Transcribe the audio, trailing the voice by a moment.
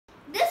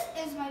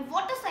is my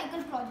water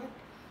cycle project.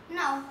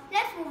 Now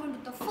let's move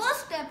into the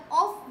first step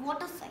of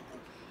water cycle,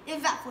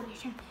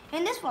 evaporation.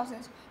 In this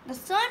process, the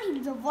sun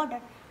heats the water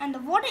and the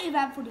water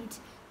evaporates.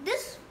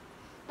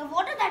 The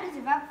water that is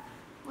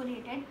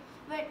evaporated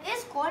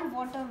is called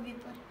water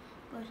vapor.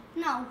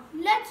 Now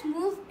let's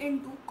move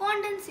into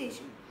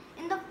condensation.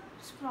 In the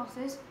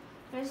process,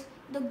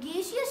 the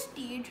gaseous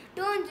state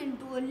turns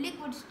into a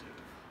liquid state,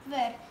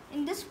 where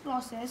in this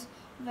process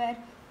where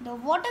the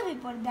water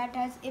vapor that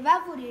has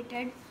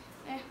evaporated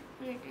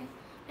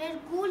it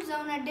cools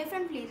down at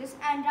different places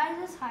and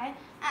rises high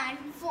and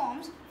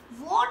forms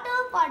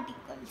water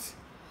particles,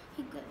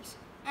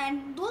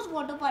 and those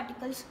water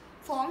particles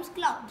forms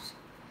clouds.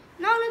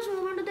 Now let's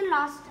move on to the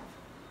last step,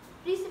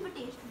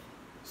 precipitation.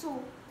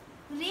 So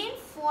rain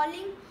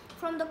falling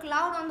from the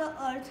cloud on the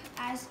earth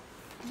as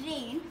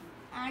rain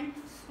and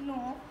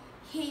snow,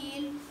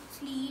 hail,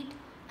 sleet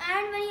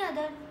and many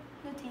other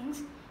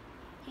things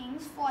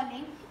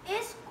falling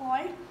is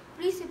called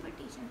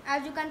precipitation.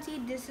 As you can see,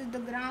 this is the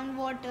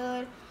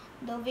groundwater,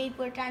 the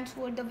vapor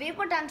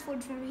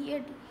transferred from here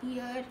to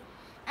here,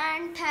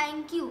 and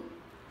thank you.